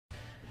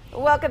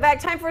Welcome back.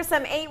 Time for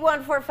some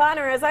 814 fun,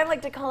 or as I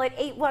like to call it,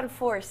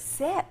 814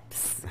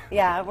 sips.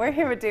 Yeah, we're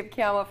here with Dave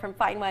Chiamo from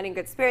Fine Wine and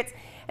Good Spirits.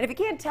 And if you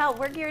can't tell,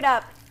 we're geared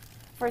up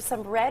for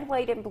some red,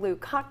 white, and blue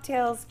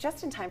cocktails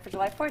just in time for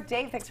July 4th.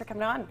 Dave, thanks for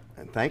coming on.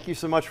 And thank you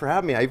so much for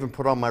having me. I even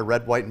put on my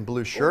red, white, and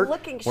blue shirt.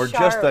 Looking We're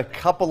sharp. just a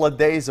couple of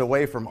days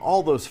away from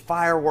all those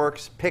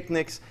fireworks,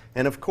 picnics,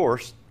 and of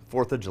course,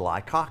 4th of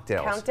July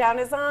cocktails. Countdown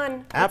is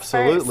on.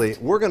 Absolutely.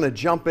 First. We're going to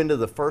jump into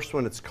the first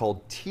one. It's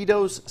called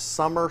Tito's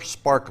Summer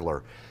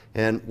Sparkler.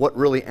 And what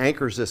really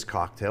anchors this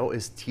cocktail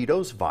is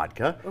Tito's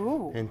vodka.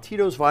 Ooh. And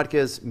Tito's vodka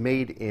is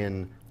made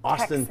in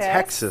Austin,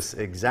 Texas.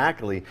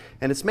 Exactly.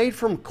 And it's made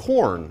from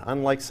corn,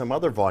 unlike some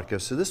other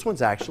vodkas. So this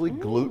one's actually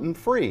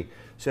gluten-free.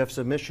 So if you have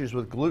some issues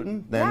with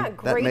gluten, then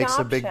that makes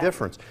a big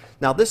difference.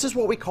 Now, this is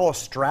what we call a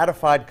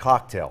stratified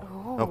cocktail.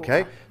 Ooh,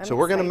 okay? I'm So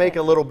we're going to make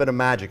a little bit of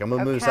magic. I'm going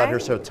to move this out here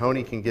so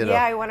Tony can get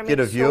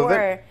a view of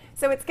it.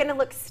 So it's going to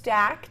look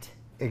stacked.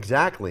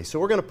 Exactly. So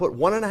we're going to put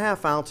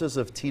 1.5 ounces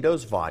of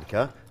Tito's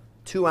vodka,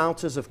 2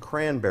 ounces of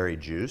cranberry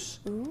juice,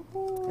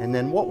 and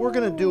then what we're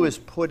going to do is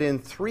put in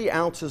 3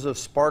 ounces of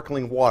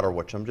sparkling water,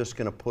 which I'm just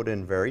going to put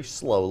in very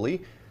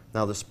slowly.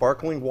 Now the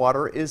sparkling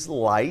water is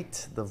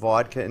light, the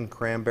vodka and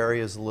cranberry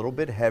is a little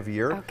bit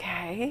heavier.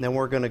 Okay. Then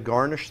we're going to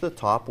garnish the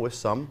top with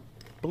some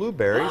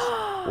blueberries,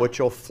 which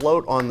will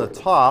float on the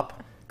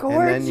top. Gorgeous.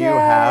 And then you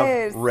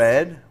have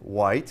red,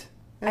 white,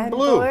 and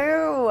blue.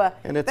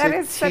 And it's That a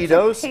is such a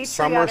Tito's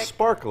Summer patriotic-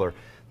 Sparkler.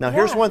 Now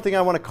here's one thing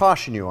I want to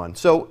caution you on.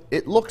 So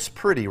it looks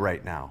pretty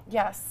right now.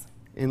 Yes.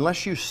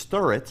 Unless you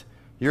stir it,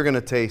 you're going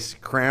to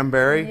taste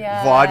cranberry,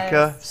 Yes.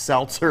 vodka,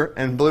 seltzer,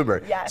 and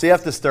blueberry. Yes. So you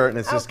have to stir it, and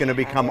it's just going to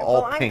become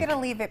all well, pink I'm going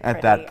to leave it pretty.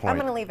 at that point. I'm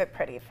going to leave it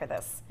pretty for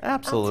this.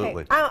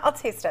 Absolutely. I'll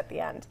taste at the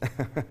end.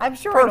 I'm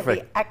sure it'll be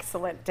Perfect.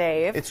 excellent,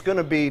 Dave. It's going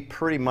to be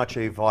pretty much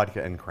a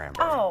vodka and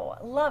cranberry. Oh,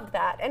 love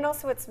that. And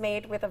also it's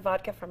made with a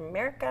vodka from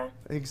America.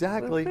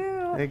 Exactly.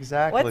 Woohoo.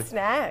 Exactly. What's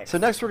next? So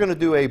next we're going to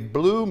do a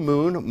Blue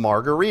Moon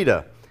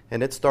Margarita.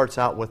 And it starts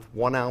out with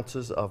 1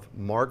 ounces of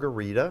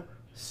Margaritaville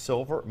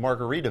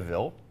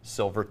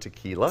silver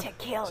tequila.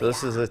 Tequila. So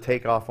this is a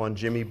takeoff on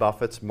Jimmy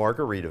Buffett's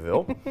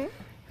Margaritaville.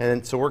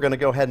 And so we're going to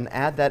go ahead and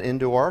add that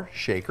into our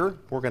shaker.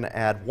 We're going to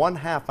add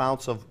 1/2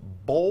 ounce of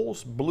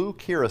Bols Blue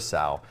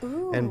Curacao.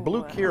 Ooh. And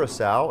Blue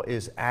Curacao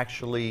is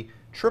actually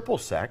triple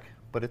sec,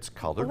 but it's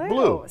colored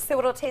blue. So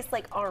it'll taste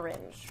like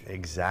orange.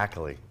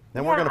 Exactly.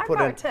 Then we're going to put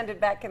I in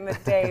bartended back in the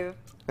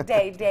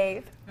day,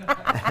 Dave.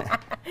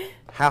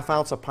 1/2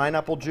 ounce of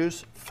pineapple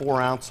juice, 4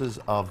 ounces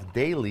of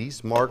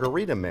Daly's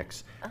margarita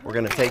mix. We're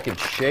going to take and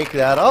shake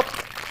that up.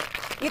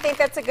 You think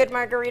that's a good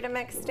margarita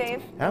mix,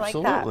 Dave? I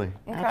Absolutely,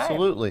 like that. Okay.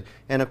 absolutely.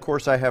 And of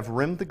course I have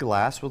rimmed the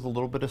glass with a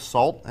little bit of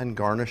salt and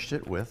garnished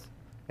it with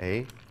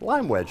a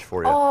lime wedge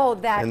for you. Oh,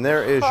 that And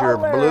there is your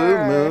Blue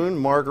Moon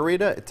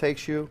Margarita. It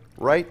takes you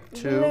right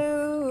to...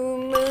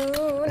 Blue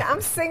Moon.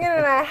 I'm singing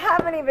and I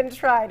haven't even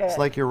tried it. It's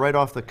like you're right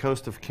off the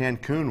coast of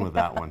Cancun with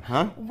that one,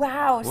 huh?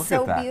 Wow, Look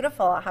so at that.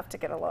 beautiful. I'll have to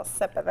get a little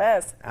sip of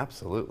this.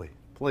 Absolutely.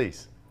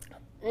 Please.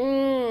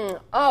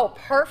 Oh,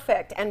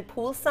 perfect. And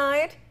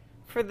poolside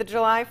for the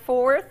July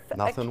 4th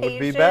Nothing would be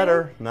occasion?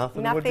 better.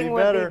 Nothing would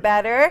be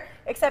better.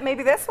 Except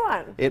maybe this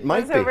one. It might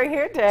What's be. over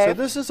here, Dave? So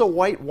this is a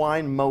white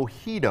wine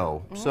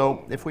mojito.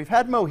 So if we've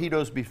had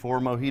mojitos before,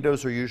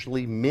 mojitos are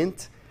usually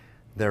mint,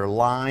 they're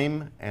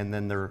lime, and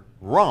then they're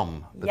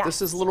rum. But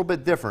this is a little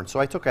bit different. So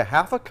I took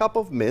 1/2 cup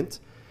of mint,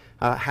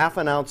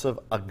 1/2 ounce of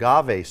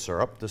agave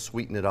syrup to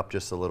sweeten it up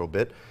just a little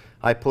bit.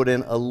 I put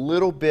in a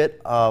little bit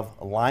of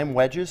lime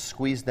wedges,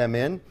 squeezed them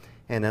in,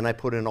 and then I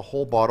put in a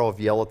whole bottle of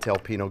Yellowtail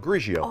Pinot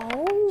Grigio.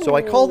 So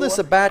I call this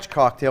a batch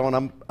cocktail, and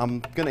I'm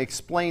going to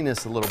explain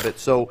this a little bit.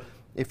 So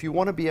if you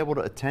want to be able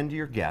to attend to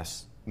your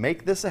guests,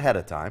 make this ahead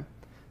of time.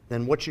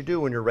 Then what you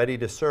do when you're ready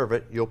to serve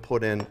it, you'll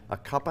put in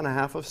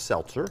 1.5 cups of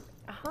seltzer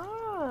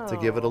to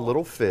give it a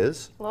little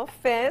fizz. A little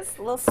fizz,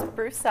 a little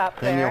spruce up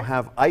Then there. you'll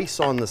have ice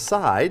on the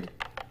side,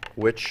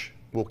 which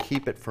will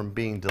keep it from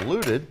being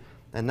diluted.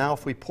 And now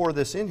if we pour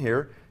this in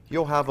here,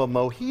 you'll have a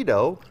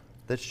mojito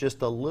that's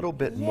just a little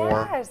bit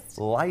more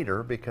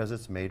lighter because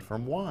it's made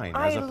from wine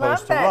as opposed love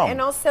to that. rum.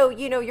 And also,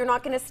 you know, you're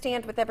not going to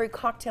stand with every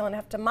cocktail and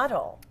have to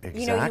muddle.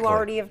 You know, you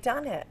already have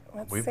done it.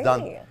 Let's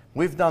see.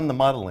 We've done the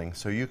muddling,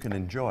 so you can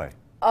enjoy.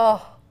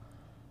 Oh,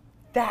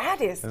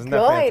 that is Isn't good.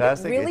 that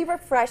fantastic? Really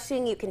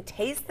refreshing. You can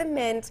taste the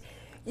mint.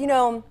 You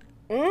know,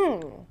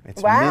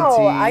 It's wow.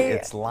 minty,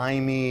 it's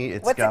limey.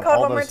 It's What's got it called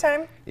all one more those,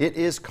 time? It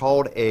is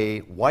called a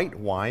white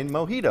wine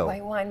mojito.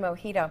 White wine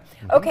mojito.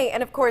 Okay,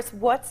 and of course,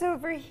 what's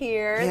over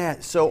here? Yeah,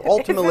 so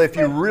ultimately, if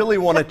you really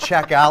want to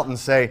check out and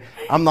say,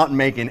 I'm not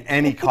making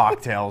any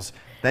cocktails,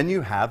 then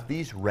you have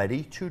these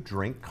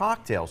ready-to-drink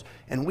cocktails.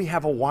 And we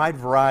have a wide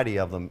variety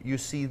of them. You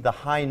see the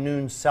High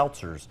Noon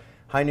Seltzers.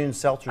 High Noon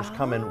Seltzers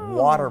come in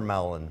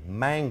watermelon,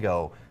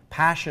 mango,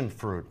 passion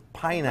fruit,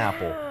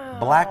 pineapple,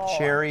 black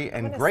cherry,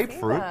 and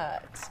grapefruit.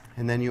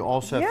 And then you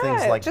also have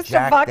things like just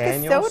Jack a vodka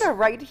Daniels. soda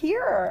right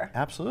here.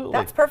 Absolutely.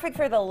 That's perfect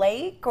for the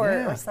lake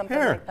or something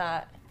here. like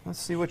that. Let's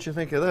see what you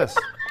think of this.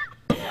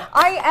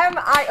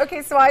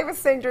 Okay, so I was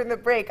saying during the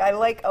break, I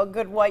like a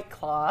good White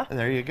Claw.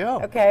 There you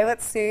go. Okay,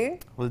 let's see.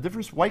 Well, the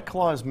difference, White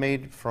Claw is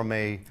made from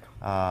a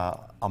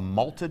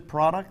malted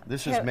product.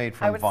 This is made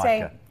from vodka. I would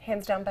say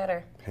hands down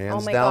better. Hands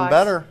oh my down gosh.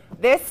 better.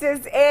 This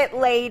is it,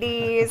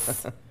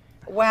 ladies.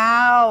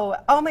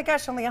 Wow. Oh my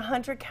gosh, only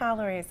 100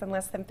 calories and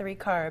less than 3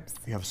 carbs.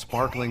 You have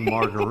sparkling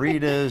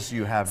margaritas,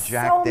 you have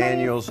Jack So many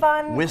Daniels,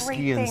 fun, whiskey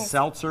great and things.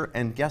 seltzer,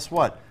 and guess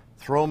what?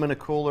 Throw them in a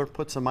cooler,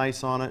 put some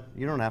ice on it.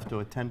 You don't have to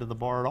attend to the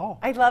bar at all.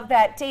 I love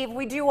that. Dave,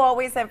 we do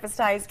always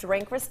emphasize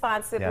drink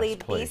responsibly, Yes,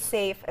 be please.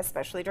 safe,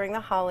 especially during the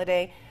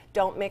holiday.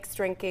 Don't mix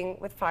drinking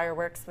with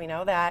fireworks, we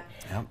know that.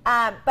 Yep.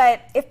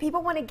 But if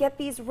people want to get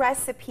these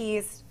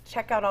recipes,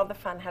 check out all the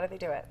fun. How do they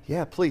do it?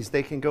 Yeah, please.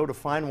 They can go to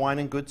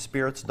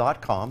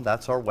finewineandgoodspirits.com.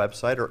 That's our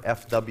website, or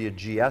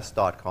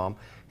fwgs.com.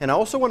 And I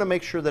also want to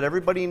make sure that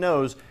everybody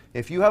knows,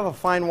 if you have a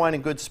Fine Wine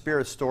and Good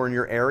Spirits store in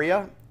your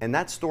area, and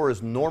that store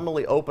is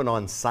normally open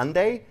on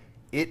Sunday,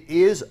 it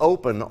is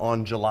open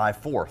on July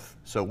 4th.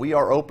 So we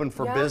are open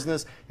for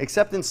business,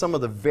 except in some of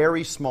the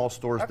very small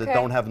stores that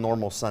don't have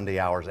normal Sunday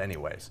hours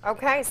anyways.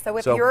 Okay, so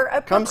if So you're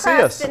a come see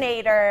us.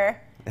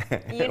 procrastinator,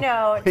 you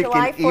know, We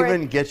July can 4th.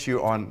 even get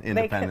you on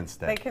Independence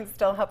Day. They can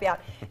still help you out.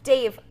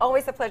 Dave,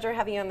 always a pleasure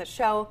having you on the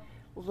show.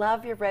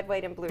 Love your red,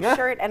 white, and blue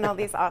shirt and all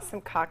these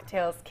awesome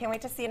cocktails. Can't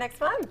wait to see you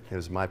next month. It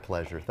was my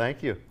pleasure.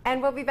 Thank you.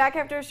 And we'll be back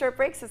after a short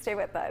break, so stay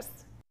with us.